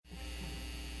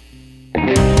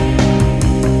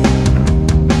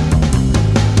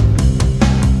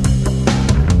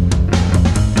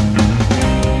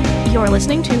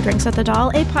listening to Drinks at the Doll,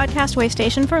 a podcast way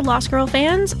station for Lost Girl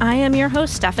fans. I am your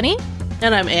host, Stephanie.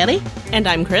 And I'm Annie. And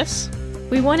I'm Chris.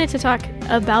 We wanted to talk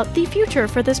about the future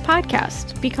for this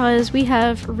podcast because we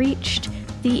have reached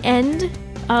the end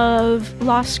of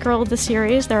Lost Girl, the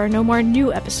series. There are no more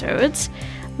new episodes.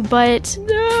 But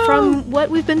from what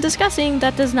we've been discussing,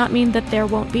 that does not mean that there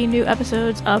won't be new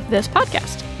episodes of this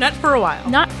podcast. Not for a while.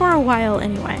 Not for a while,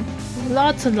 anyway.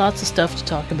 Lots and lots of stuff to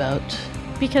talk about.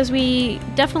 Because we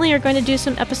definitely are going to do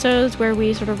some episodes where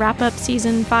we sort of wrap up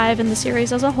season 5 in the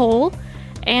series as a whole.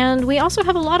 And we also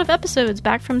have a lot of episodes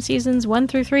back from seasons 1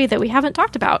 through 3 that we haven't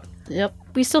talked about. Yep.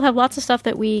 We still have lots of stuff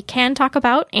that we can talk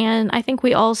about, and I think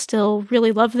we all still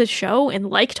really love this show and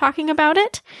like talking about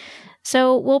it.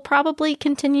 So we'll probably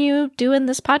continue doing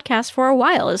this podcast for a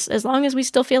while, as long as we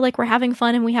still feel like we're having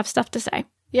fun and we have stuff to say.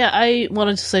 Yeah, I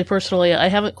wanted to say personally, I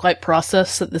haven't quite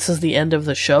processed that this is the end of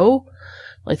the show.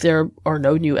 Like, there are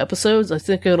no new episodes. I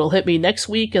think it'll hit me next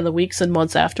week and the weeks and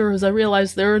months after as I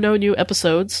realize there are no new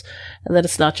episodes and that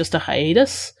it's not just a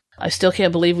hiatus. I still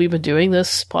can't believe we've been doing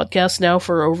this podcast now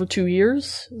for over 2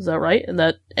 years. Is that right? And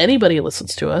that anybody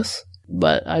listens to us.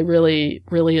 But I really,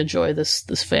 really enjoy this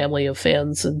family of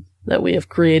fans and that we have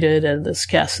created, and this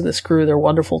cast and this crew. They're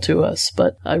wonderful to us.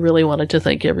 But I really wanted to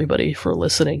thank everybody for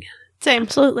listening. Same.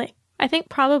 Absolutely. I think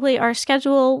probably our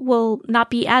schedule will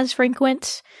not be as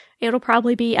frequent. It'll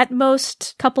probably be at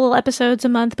most a couple episodes a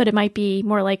month, but it might be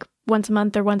more like once a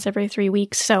month or once every 3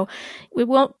 weeks. So we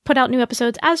won't put out new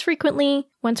episodes as frequently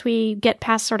once we get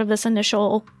past sort of this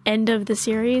initial end of the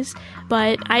series.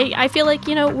 But I feel like,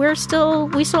 you know, we still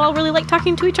all really like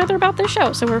talking to each other about this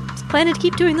show. So we're planning to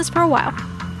keep doing this for a while.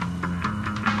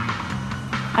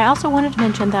 I also wanted to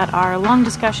mention that our long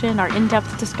discussion, our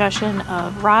in-depth discussion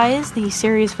of Rise, the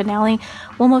series finale,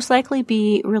 will most likely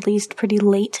be released pretty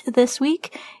late this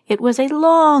week. It was a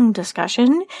long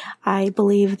discussion. I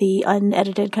believe the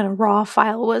unedited kind of raw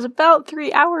file was about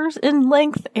 3 hours in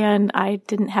length, and I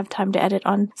didn't have time to edit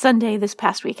on Sunday this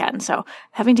past weekend, so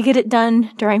having to get it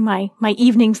done during my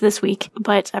evenings this week.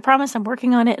 But I promise I'm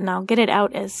working on it, and I'll get it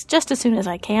out just as soon as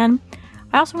I can.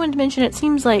 I also wanted to mention, it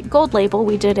seems like Gold Label,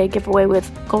 we did a giveaway with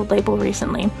Gold Label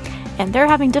recently, and they're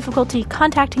having difficulty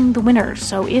contacting the winners.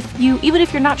 So even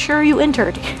if you're not sure you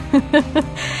entered,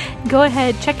 go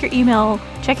ahead, check your email,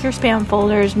 check your spam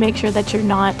folders, make sure that you're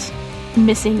not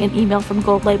missing an email from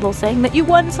Gold Label saying that you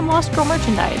won some Lost Girl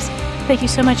merchandise. Thank you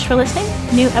so much for listening.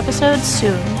 New episodes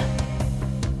soon.